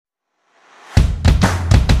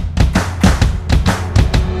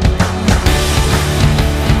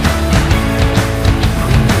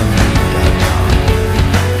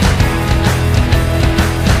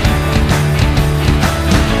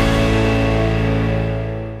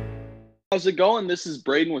How's it going? This is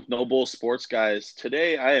Braden with No Bull Sports Guys.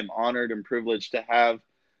 Today, I am honored and privileged to have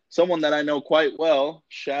someone that I know quite well,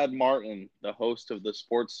 Shad Martin, the host of the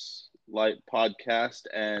Sports Light podcast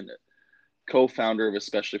and co-founder of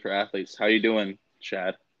Especially for Athletes. How you doing,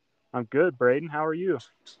 Shad? I'm good, Braden. How are you?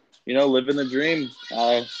 Living the dream.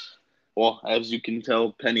 Well, as you can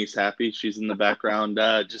tell, Penny's happy. She's in the background,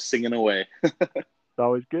 just singing away. It's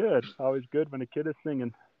always good. Always good when a kid is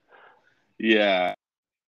singing. Yeah.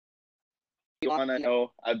 I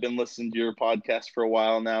know I've been listening to your podcast for a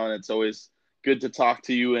while now, and it's always good to talk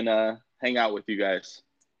to you and hang out with you guys.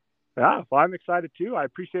 Yeah, well, I'm excited too. I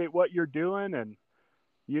appreciate what you're doing, and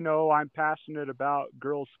I'm passionate about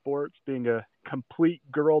girls' sports. Being a complete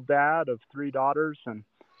girl dad of three daughters,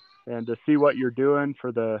 and to see what you're doing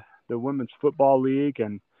for the women's football league,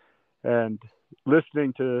 and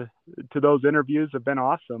listening to those interviews have been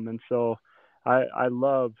awesome. And so I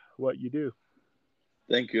love what you do.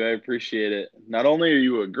 Thank you. I appreciate it. Not only are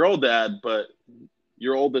you a girl dad, but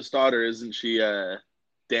your oldest daughter, isn't she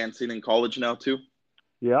dancing in college now too?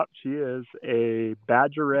 Yep, she is a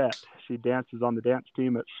Badgerette. She dances on the dance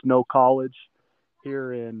team at Snow College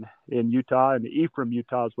here in Utah, and Ephraim,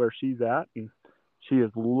 Utah is where she's at, and she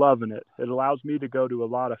is loving it. It allows me to go to a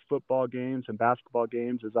lot of football games and basketball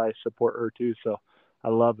games as I support her too. So I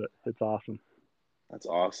love it. It's awesome. That's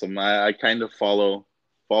awesome. I kind of follow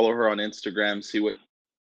her on Instagram, see what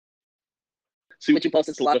you post.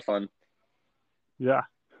 It's a lot of fun. Yeah.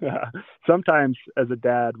 Sometimes as a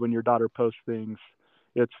dad, when your daughter posts things,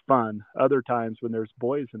 it's fun. Other times when there's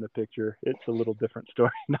boys in the picture, it's a little different story.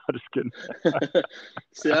 No, just kidding.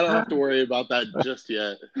 See, I don't have to worry about that just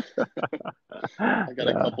yet. I got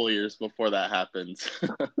a Yeah. couple years before that happens.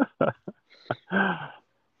 All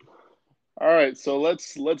right, so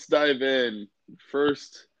let's dive in.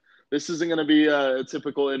 First, this isn't going to be a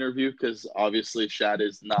typical interview because obviously Shad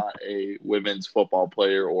is not a women's football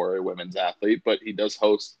player or a women's athlete, but he does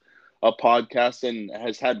host a podcast and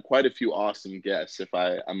has had quite a few awesome guests, if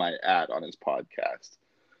I might add, on his podcast.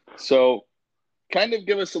 So, kind of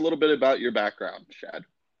give us a little bit about your background, Shad.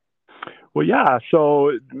 Well, yeah.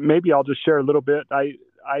 So maybe I'll just share a little bit. I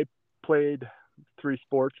played three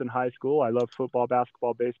sports in high school. I love football,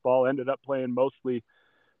 basketball, baseball. Ended up playing mostly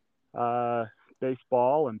uh,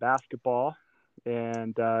 baseball and basketball,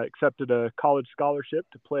 and accepted a college scholarship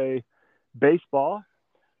to play baseball.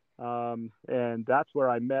 And that's where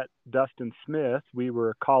I met Dustin Smith. We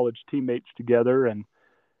were college teammates together, and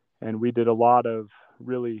we did a lot of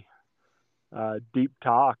really deep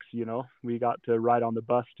talks. We got to ride on the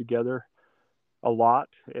bus together a lot,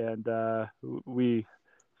 and we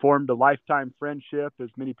formed a lifetime friendship, as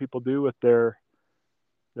many people do with their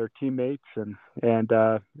teammates, and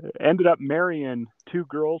ended up marrying two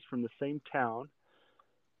girls from the same town,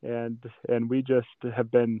 and we just have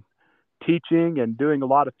been teaching and doing a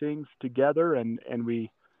lot of things together, and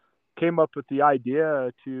we came up with the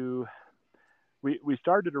idea to we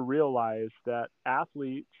started to realize that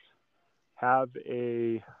athletes have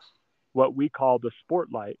a what we call the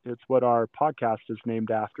spotlight. It's what our podcast is named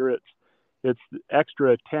after. It's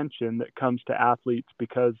extra attention that comes to athletes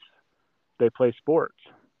because they play sports.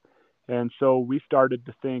 And so we started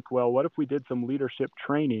to think, well, what if we did some leadership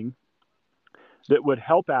training that would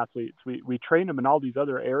help athletes? We train them in all these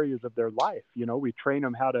other areas of their life. We train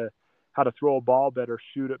them how to throw a ball better,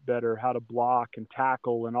 shoot it better, how to block and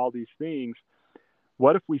tackle and all these things.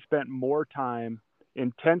 What if we spent more time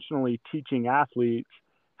intentionally teaching athletes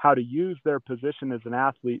how to use their position as an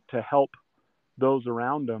athlete to help those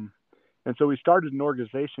around them? And so we started an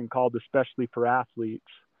organization called Especially for Athletes.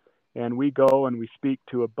 And we go and we speak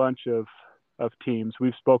to a bunch of teams.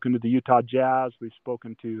 We've spoken to the Utah Jazz. We've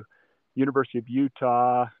spoken to University of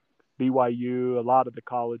Utah, BYU, a lot of the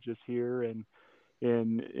colleges here in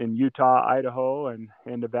Utah, Idaho, and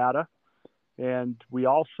Nevada. And we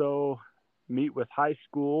also meet with high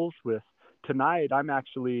schools. Tonight, I'm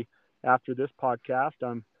actually, after this podcast,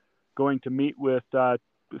 I'm going to meet with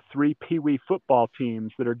three Pee Wee football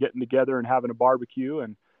teams that are getting together and having a barbecue,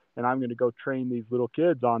 and I'm going to go train these little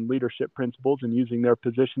kids on leadership principles and using their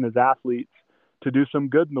position as athletes to do some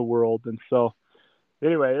good in the world. And so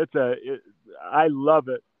anyway, I love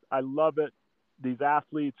it. I love it. These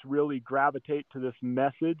athletes really gravitate to this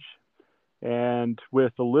message, and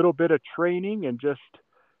with a little bit of training and just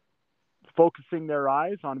focusing their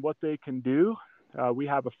eyes on what they can do. We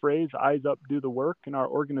have a phrase, eyes up, do the work, in our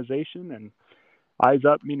organization. And eyes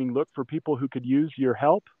up meaning look for people who could use your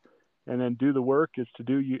help. And then do the work is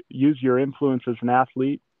to use your influence as an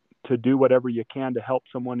athlete to do whatever you can to help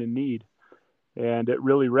someone in need. And it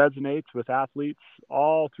really resonates with athletes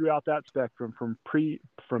all throughout that spectrum, from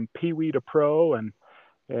pee wee to pro, and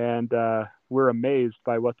and we're amazed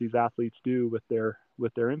by what these athletes do with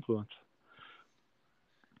their influence.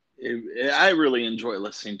 I really enjoy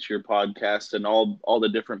listening to your podcast and all the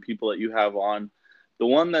different people that you have on. The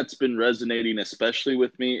one that's been resonating especially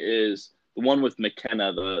with me is the one with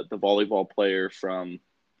McKenna, the volleyball player from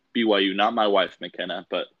BYU. Not my wife McKenna,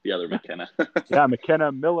 but the other McKenna. Yeah,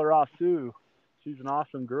 McKenna Miller Asu. She's an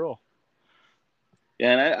awesome girl.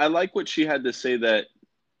 Yeah, and I like what she had to say, that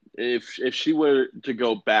if she were to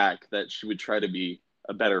go back, that she would try to be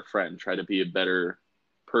a better friend, try to be a better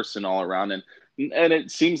person all around. And it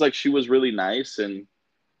seems like she was really nice, and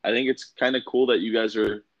I think it's kind of cool that you guys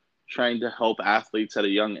are trying to help athletes at a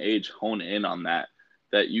young age hone in on that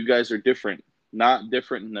you guys are different, not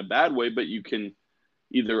different in a bad way, but you can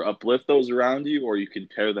either uplift those around you or you can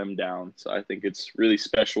tear them down. So I think it's really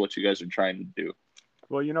special what you guys are trying to do.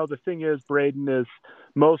 Well, the thing is, Braden, is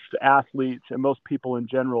most athletes and most people in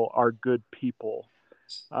general are good people.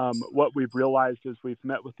 What we've realized as we've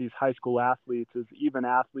met with these high school athletes is even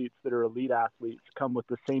athletes that are elite athletes come with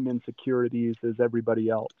the same insecurities as everybody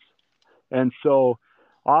else. And so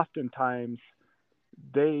oftentimes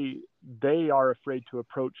they are afraid to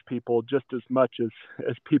approach people just as much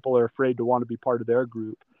as people are afraid to want to be part of their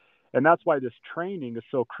group. And that's why this training is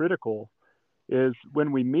so critical, is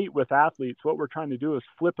when we meet with athletes, what we're trying to do is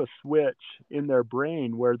flip a switch in their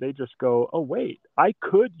brain where they just go, oh, wait, I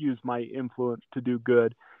could use my influence to do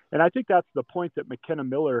good. And I think that's the point that McKenna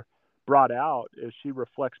Miller brought out as she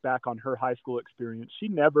reflects back on her high school experience. She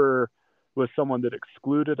never was someone that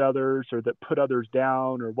excluded others or that put others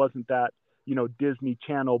down, or wasn't that, Disney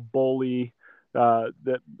Channel bully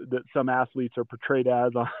that some athletes are portrayed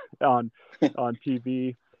as on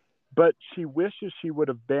TV. But she wishes she would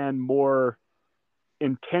have been more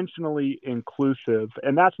intentionally inclusive.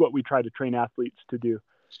 And that's what we try to train athletes to do.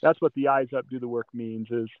 That's what the Eyes Up, Do the Work means,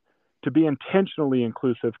 is to be intentionally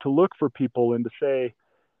inclusive, to look for people and to say,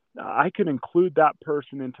 I can include that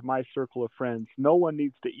person into my circle of friends. No one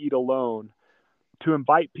needs to eat alone. To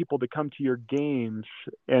invite people to come to your games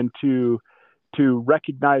and to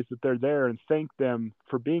recognize that they're there and thank them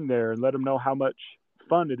for being there and let them know how much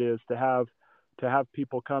fun it is to have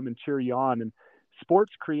people come and cheer you on. And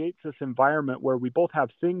sports creates this environment where we both have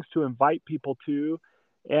things to invite people to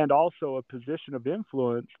and also a position of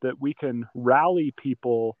influence that we can rally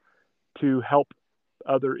people to help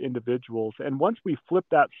other individuals. And once we flip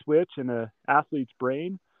that switch in an athlete's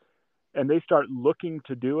brain and they start looking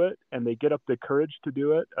to do it and they get up the courage to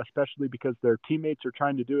do it, especially because their teammates are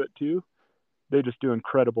trying to do it too, they just do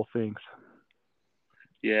incredible things.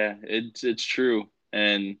 Yeah, it's true.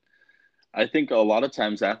 And I think a lot of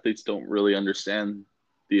times athletes don't really understand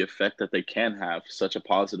the effect that they can have, such a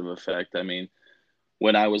positive effect. I mean,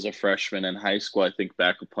 when I was a freshman in high school, I think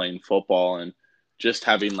back of playing football and just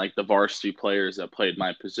having like the varsity players that played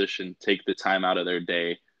my position take the time out of their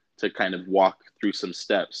day to kind of walk through some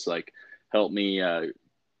steps, like help me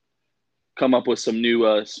come up with some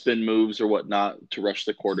new spin moves or whatnot to rush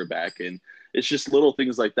the quarterback. And it's just little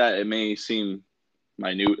things like that. It may seem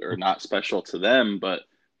minute or not special to them, but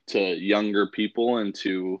to younger people and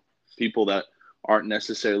to people that aren't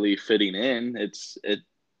necessarily fitting in, it's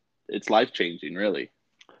life changing, really.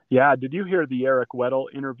 Yeah. Did you hear the Eric Weddle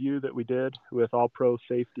interview that we did with All Pro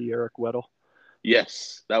safety Eric Weddle?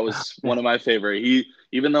 Yes, that was one of my favorite. He,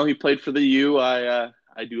 even though he played for the U, I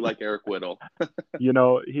do like Eric Whittle. He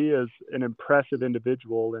is an impressive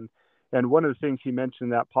individual. And one of the things he mentioned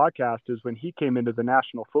in that podcast is when he came into the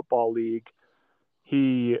National Football League,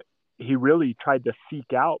 he really tried to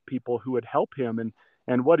seek out people who would help him.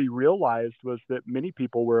 And what he realized was that many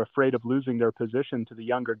people were afraid of losing their position to the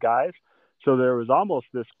younger guys. So there was almost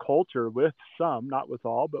this culture with some, not with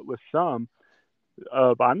all, but with some,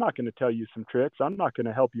 of I'm not going to tell you some tricks. I'm not going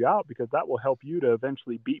to help you out because that will help you to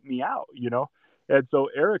eventually beat me out. And so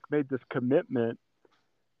Eric made this commitment.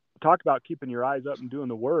 Talk about keeping your eyes up and doing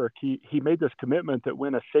the work. He made this commitment that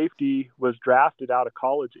when a safety was drafted out of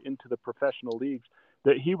college into the professional leagues,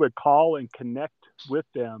 that he would call and connect with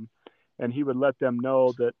them, and he would let them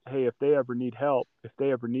know that, hey, if they ever need help, if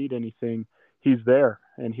they ever need anything, he's there,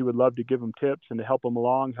 and he would love to give them tips and to help them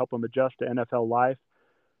along, help them adjust to NFL life.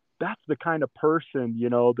 That's the kind of person,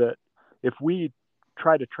 that if we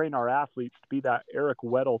try to train our athletes to be that Eric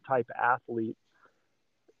Weddle type athlete,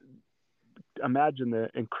 imagine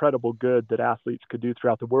the incredible good that athletes could do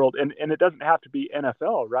throughout the world. And it doesn't have to be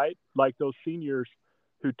NFL, right? Like those seniors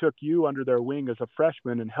who took you under their wing as a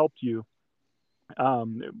freshman and helped you.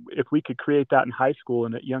 If we could create that in high school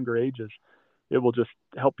and at younger ages, it will just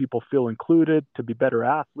help people feel included, to be better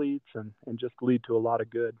athletes, and just lead to a lot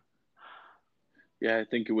of good. Yeah, I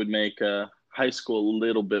think it would make high school a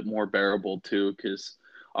little bit more bearable too, because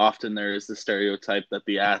often there is the stereotype that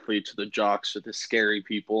the athletes or the jocks are the scary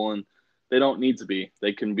people, and they don't need to be.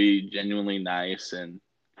 They can be genuinely nice and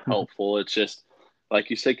helpful. It's just like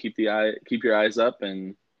you said, keep your eyes up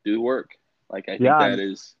and do the work. Like I think Yeah, that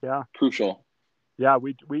and is yeah, crucial. yeah,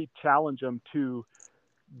 we challenge them to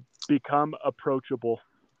become approachable,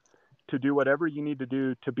 to do whatever you need to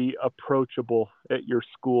do to be approachable at your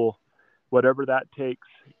school, whatever that takes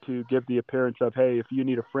to give the appearance of, hey, if you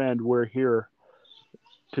need a friend, we're here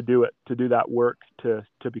to do it, to do that work, to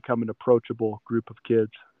become an approachable group of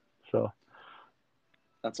kids. So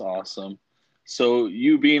That's awesome. So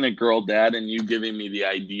you being a girl dad and you giving me the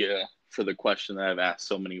idea for the question that I've asked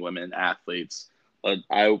so many women athletes,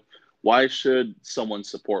 I why should someone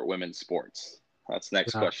support women's sports? That's the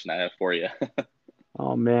next yeah. question I have for you.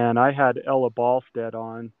 Oh man, I had Ella Ballstead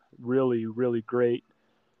on, really, really great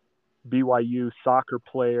BYU soccer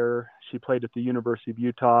player. She played at the University of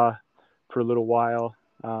Utah for a little while.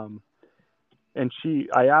 And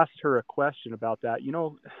I asked her a question about that.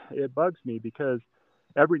 It bugs me because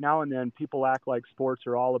every now and then people act like sports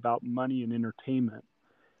are all about money and entertainment.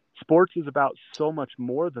 Sports is about so much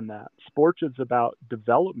more than that. Sports is about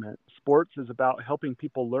development. Sports is about helping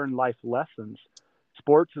people learn life lessons.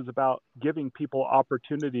 Sports is about giving people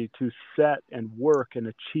opportunity to set and work and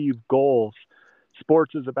achieve goals.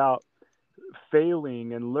 Sports is about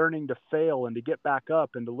failing and learning to fail and to get back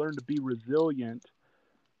up and to learn to be resilient.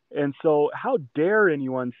 And so, how dare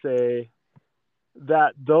anyone say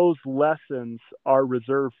that those lessons are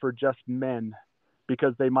reserved for just men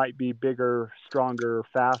because they might be bigger, stronger,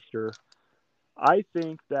 faster? I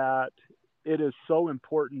think that it is so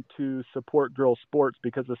important to support girls' sports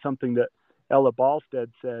because of something that Ella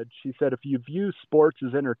Ballstead said. She said, if you view sports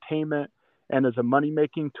as entertainment and as a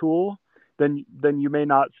money-making tool, then you may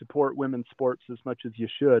not support women's sports as much as you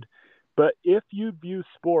should. But if you view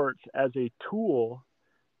sports as a tool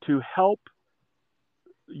to help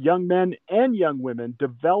young men and young women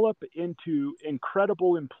develop into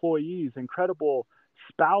incredible employees, incredible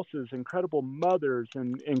spouses, incredible mothers,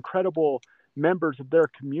 and incredible members of their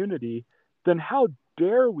community, then how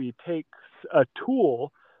dare we take a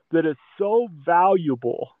tool that is so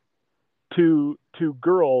valuable to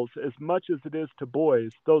girls as much as it is to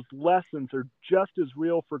boys? Those lessons are just as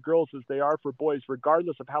real for girls as they are for boys,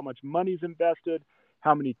 regardless of how much money's invested,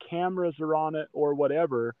 how many cameras are on it, or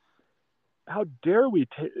whatever. How dare we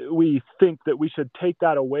think that we should take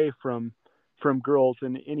that away from girls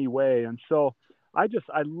in any way? And so I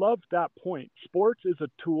love that point. Sports is a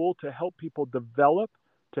tool to help people develop,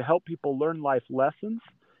 to help people learn life lessons,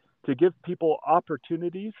 to give people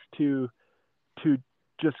opportunities to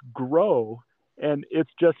just grow. And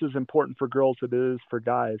it's just as important for girls as it is for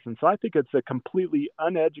guys. And so I think it's a completely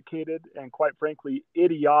uneducated and, quite frankly,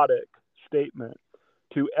 idiotic statement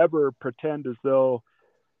to ever pretend as though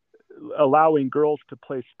allowing girls to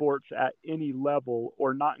play sports at any level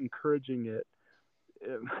or not encouraging it,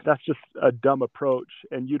 that's just a dumb approach,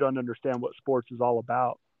 and you don't understand what sports is all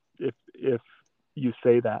about if you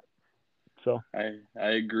say that. So I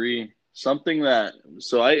agree. Something that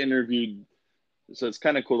so I interviewed so it's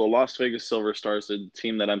kind of cool. The Las Vegas Silver Stars, the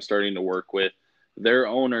team that I'm starting to work with, their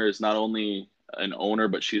owner is not only an owner,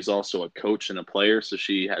 but she's also a coach and a player. So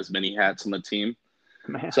she has many hats on the team.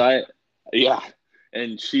 man. So yeah,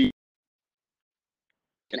 and she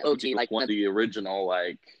an OG, like one of the original.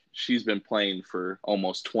 Like she's been playing for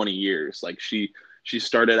almost 20 years. Like she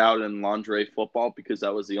started out in lingerie football because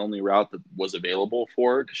that was the only route that was available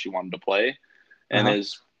for her because she wanted to play, and Uh-huh.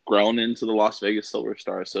 has grown into the Las Vegas Silver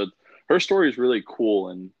Stars. So her story is really cool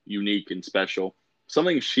and unique and special.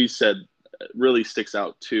 Something she said really sticks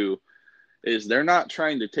out too is they're not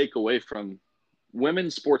trying to take away from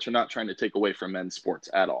women's sports are not trying to take away from men's sports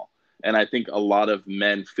at all. And I think a lot of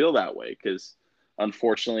men feel that way because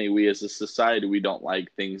unfortunately we as a society we don't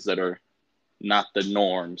like things that are not the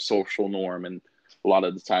norm, social norm. And a lot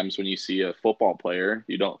of the times when you see a football player,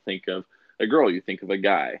 you don't think of a girl, you think of a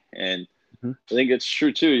guy. And Mm-hmm. I think it's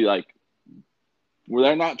true too. Like where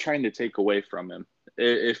they're not trying to take away from him.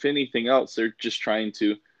 If anything else, they're just trying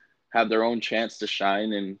to have their own chance to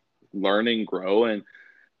shine and learn and grow. And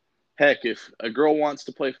heck, if a girl wants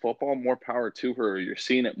to play football, more power to her. You're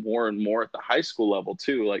seeing it more and more at the high school level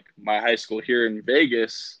too. Like my high school here in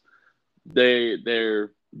Vegas,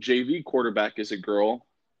 their JV quarterback is a girl.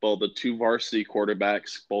 Well, the two varsity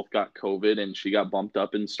quarterbacks both got COVID, and she got bumped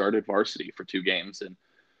up and started varsity for 2 games and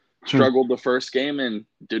struggled the first game and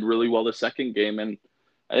did really well the second game. And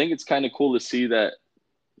I think it's kind of cool to see that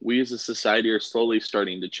we as a society are slowly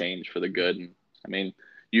starting to change for the good. And I mean,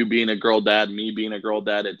 you being a girl dad, me being a girl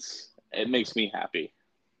dad, it makes me happy.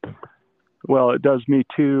 Well, it does me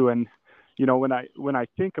too. And when I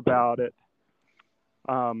think about it,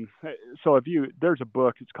 um, so there's a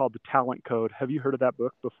book. It's called The Talent Code. Have you heard of that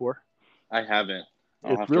book before? I haven't.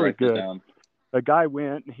 I'll It's have to really write that good. down. A guy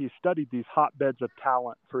went and he studied these hotbeds of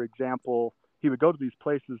talent. For example, he would go to these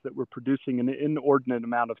places that were producing an inordinate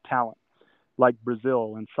amount of talent, like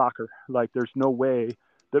Brazil and soccer. Like there's no way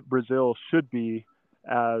that Brazil should be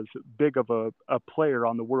as big of a player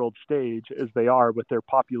on the world stage as they are with their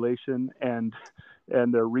population and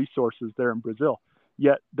their resources there in Brazil.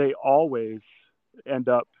 Yet they always end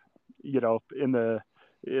up, in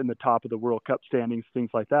the top of the World Cup standings, things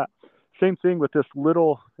like that. Same thing with this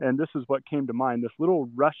little, and this is what came to mind, this little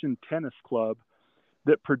Russian tennis club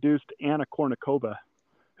that produced Anna Kournikova,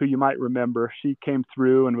 who you might remember. She came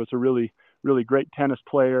through and was a really, really great tennis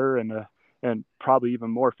player and probably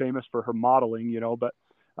even more famous for her modeling, but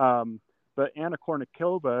Anna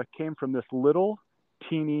Kournikova came from this little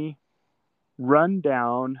teeny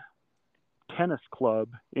rundown tennis club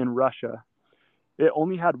in Russia. It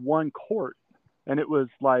only had one court, and it was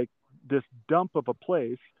like this dump of a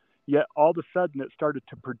place. Yet all of a sudden, it started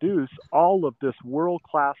to produce all of this world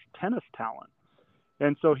class tennis talent.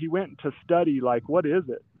 And so he went to study, like, what is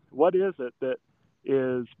it? What is it that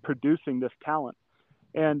is producing this talent?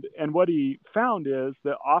 And what he found is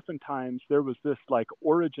that oftentimes there was this like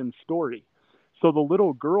origin story. So the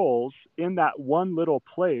little girls in that one little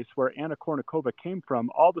place where Anna Kournikova came from,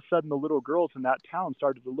 all of a sudden the little girls in that town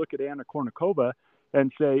started to look at Anna Kournikova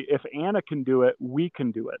and say, if Anna can do it, we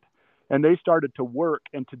can do it. And they started to work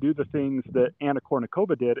and to do the things that Anna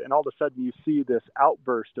Kournikova did. And all of a sudden you see this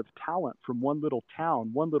outburst of talent from one little town,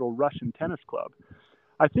 one little Russian tennis club.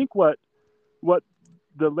 I think what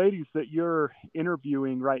the ladies that you're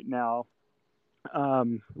interviewing right now,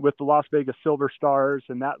 with the Las Vegas Silver Stars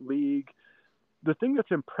and that league, the thing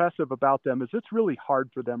that's impressive about them is it's really hard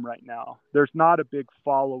for them right now. There's not a big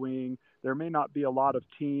following. There may not be a lot of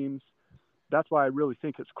teams. That's why I really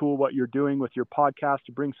think it's cool what you're doing with your podcast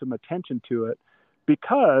to bring some attention to it,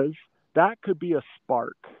 because that could be a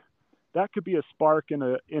spark. That could be a spark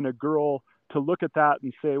in a girl to look at that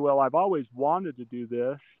and say, well, I've always wanted to do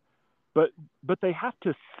this, but they have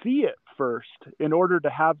to see it first in order to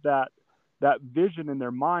have that vision in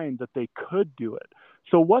their mind that they could do it.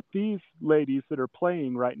 So what these ladies that are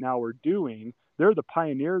playing right now are doing, they're the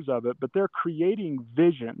pioneers of it, but they're creating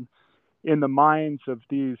vision in the minds of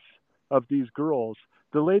these girls.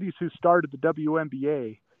 The ladies who started the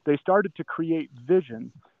WNBA, they started to create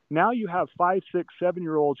vision. Now you have 5, 6,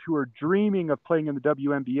 7-year-olds who are dreaming of playing in the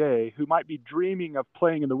WNBA, who might be dreaming of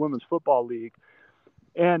playing in the Women's Football League.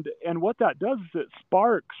 And what that does is it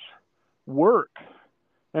sparks work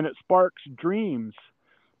and it sparks dreams.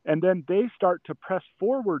 And then they start to press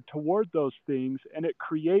forward toward those things, and it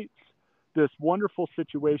creates this wonderful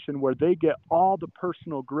situation where they get all the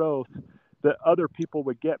personal growth that other people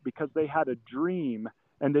would get because they had a dream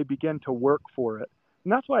and they begin to work for it.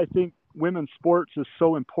 And that's why I think women's sports is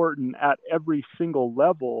so important at every single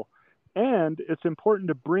level. And it's important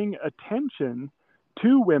to bring attention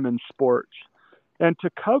to women's sports and to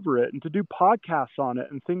cover it and to do podcasts on it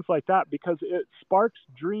and things like that, because it sparks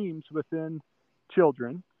dreams within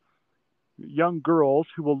children, young girls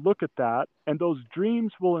who will look at that, and those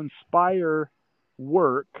dreams will inspire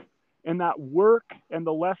work, and that work and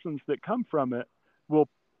the lessons that come from it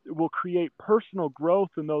will create personal growth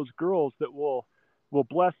in those girls that will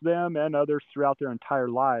bless them and others throughout their entire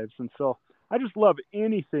lives. And so I just love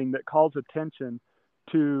anything that calls attention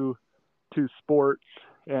to sports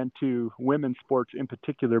and to women's sports in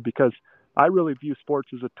particular, because I really view sports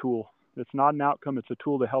as a tool. It's not an outcome. It's a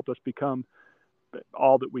tool to help us become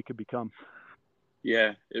all that we could become.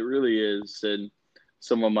 Yeah, it really is. And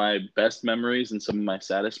some of my best memories and some of my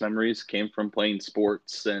saddest memories came from playing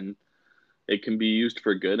sports, and it can be used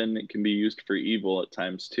for good and it can be used for evil at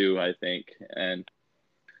times too, I think. And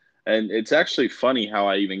it's actually funny how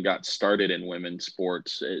I even got started in women's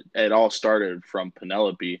sports. It all started from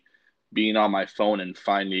Penelope being on my phone and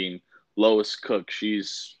finding Lois Cook.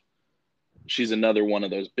 She's another one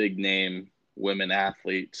of those big name women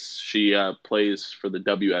athletes. She plays for the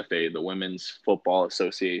WFA, the Women's Football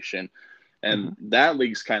Association, and Mm-hmm. that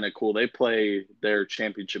league's kind of cool. They play their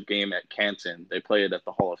championship game at Canton. They play it at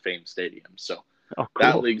the Hall of Fame Stadium. So Oh,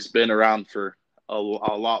 that cool. league's been around for a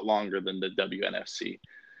lot longer than the WNFC.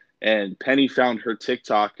 And Penny found her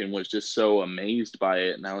TikTok and was just so amazed by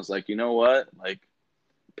it. And I was like, you know what? Like,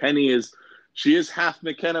 she is half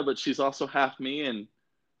McKenna, but she's also half me, and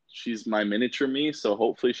she's my miniature me. So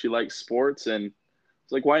hopefully she likes sports. And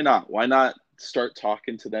it's like, why not? Why not start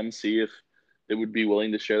talking to them, see if they would be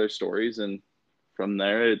willing to share their stories? And from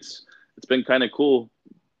there, it's been kind of cool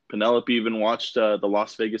Penelope even watched the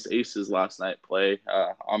Las Vegas Aces last night play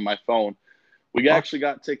on my phone. We Oh, actually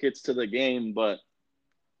got tickets to the game, but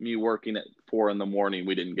me working at 4 in the morning,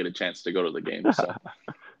 we didn't get a chance to go to the game. So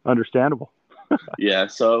understandable. yeah,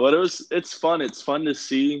 so but it's fun. It's fun to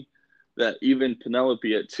see that even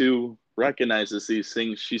Penelope at 2 recognizes these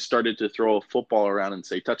things. She started to throw a football around and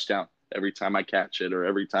say touchdown every time I catch it or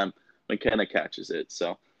every time McKenna catches it.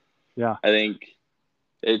 So Yeah. I think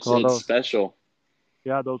Well, it's special.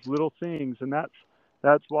 those little things, and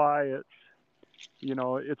that's why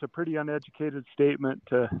it's a pretty uneducated statement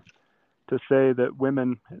to say that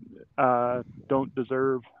women don't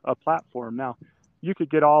deserve a platform. Now, you could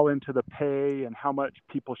get all into the pay and how much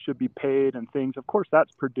people should be paid and things. Of course,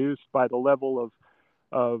 that's produced by the level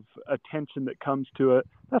of attention that comes to it.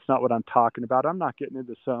 That's not what I'm talking about. I'm not getting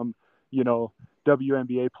into some,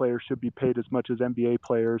 WNBA players should be paid as much as NBA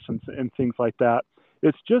players and things like that.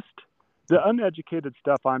 It's just the uneducated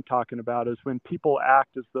stuff I'm talking about is when people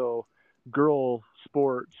act as though girl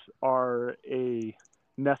sports are a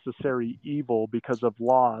necessary evil because of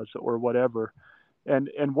laws or whatever. And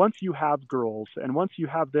once you have girls and once you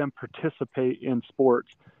have them participate in sports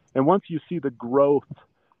and once you see the growth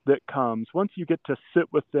that comes, once you get to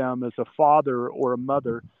sit with them as a father or a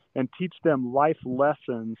mother and teach them life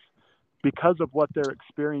lessons because of what they're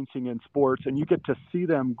experiencing in sports, and you get to see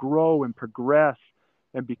them grow and progress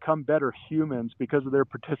and become better humans because of their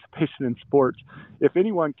participation in sports. If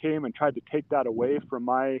anyone came and tried to take that away from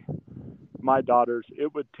my daughters,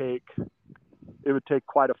 it would take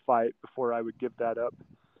quite a fight before I would give that up.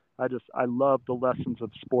 I love the lessons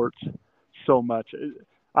of sports so much.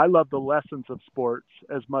 I love the lessons of sports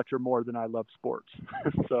as much or more than I love sports.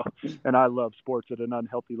 So, and I love sports at an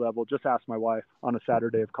unhealthy level. Just ask my wife on a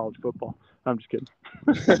Saturday of college football. I'm just kidding.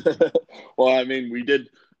 Well, I mean, we did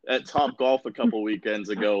at Top Golf a couple weekends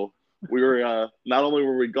ago. We were not only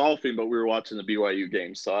were we golfing, but we were watching the BYU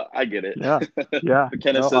game. So I get it. Yeah. Yeah.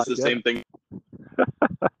 McKenna No, I says the get same thing.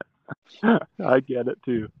 it. I get it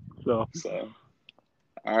too. So,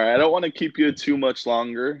 All right, I don't want to keep you too much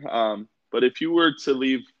longer. But if you were to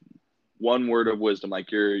leave one word of wisdom, like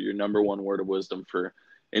your number one word of wisdom for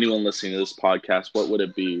anyone listening to this podcast, what would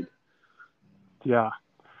it be? yeah.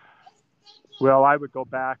 Well, I would go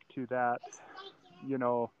back to that,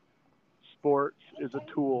 sports is a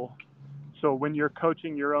tool. So when you're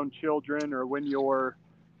coaching your own children or when you're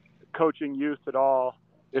coaching youth at all,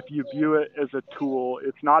 if you view it as a tool,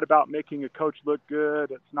 it's not about making a coach look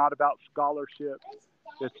good. It's not about scholarships.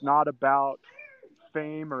 It's not about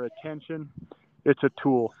fame or attention. It's a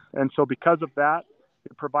tool. And so because of that,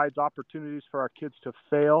 it provides opportunities for our kids to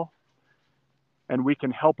fail, and we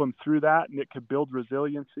can help them through that, and it can build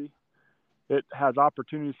resiliency. It has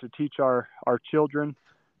opportunities to teach our children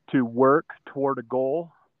to work toward a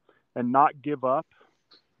goal and not give up.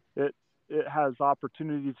 It has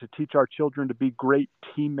opportunities to teach our children to be great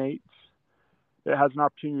teammates. It has an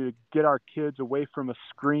opportunity to get our kids away from a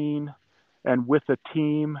screen and with a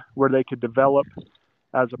team where they could develop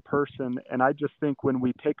as a person. And I just think when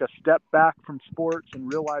we take a step back from sports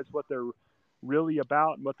and realize what they're really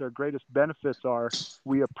about and what their greatest benefits are,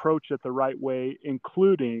 we approach it the right way,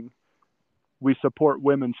 including we support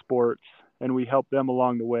women's sports and we help them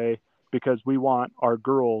along the way because we want our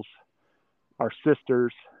girls, our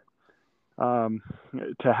sisters,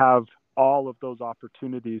 to have all of those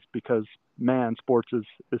opportunities because, man, sports is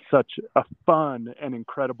such a fun and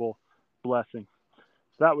incredible blessing.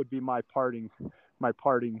 That would be my parting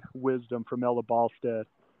wisdom from Ella Ballstead.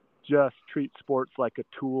 Just treat sports like a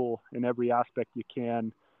tool in every aspect you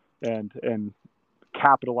can and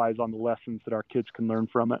capitalize on the lessons that our kids can learn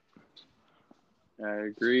from it. I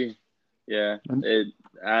agree. Yeah.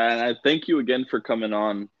 I thank you again for coming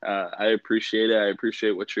on. I appreciate it. I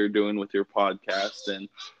appreciate what you're doing with your podcast, and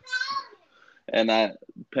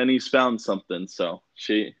Penny's found something. So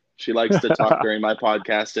she likes to talk during my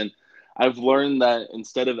podcast, and I've learned that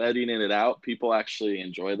instead of editing it out, people actually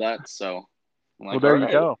enjoy that. So I'm like, well, there all you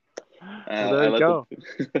right. go. There you go.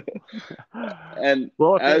 And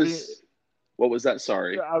well, what was that?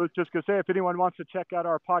 Sorry. I was just going to say, if anyone wants to check out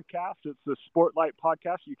our podcast, it's the Sportlight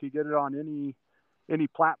Podcast. You can get it on any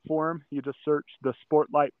platform. You just search the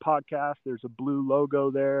Sportlight Podcast. There's a blue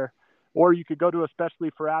logo there. Or you could go to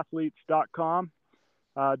especiallyforathletes.com,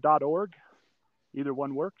 .org. Either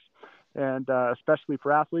one works. And especially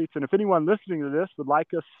for athletes. And if anyone listening to this would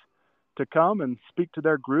like us to come and speak to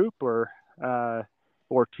their group or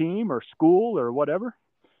team or school or whatever,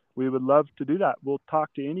 we would love to do that. We'll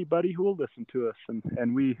talk to anybody who will listen to us,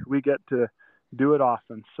 and we get to do it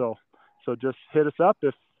often. So just hit us up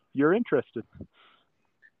if you're interested.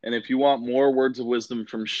 And if you want more words of wisdom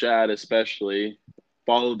from Shad, especially,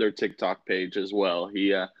 followed their TikTok page as well.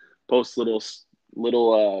 He posts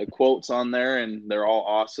little quotes on there, and they're all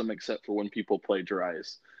awesome except for when people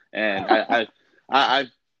plagiarize. And I've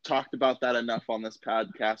talked about that enough on this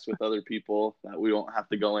podcast with other people that we won't have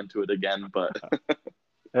to go into it again. But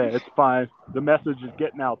Hey, it's fine. The message is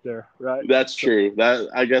getting out there, right? that's true. That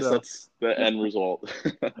I guess So that's the end result.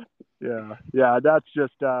 yeah, that's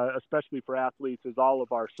just especially for athletes is all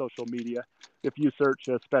of our social media. If you search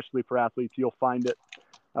especially for athletes, you'll find it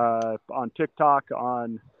on TikTok,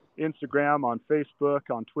 on Instagram, on Facebook,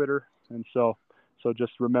 on Twitter, and so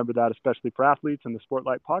just remember that, especially for athletes and the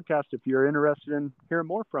Sportlight podcast, if you're interested in hearing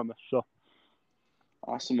more from us. So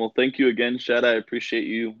Awesome. Well, thank you again, Shad. I appreciate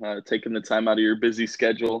you taking the time out of your busy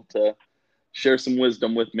schedule to share some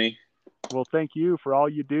wisdom with me. well, thank you for all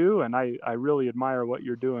you do, and I really admire what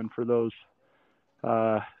you're doing for those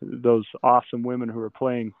awesome women who are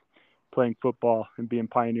playing football and being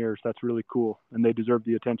pioneers. That's really cool, and they deserve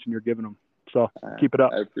the attention you're giving them. So keep it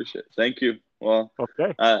up. I appreciate it. Thank you. Well,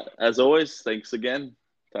 Okay. as always, thanks again.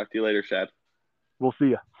 Talk to you later, Shad. We'll see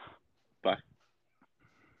you.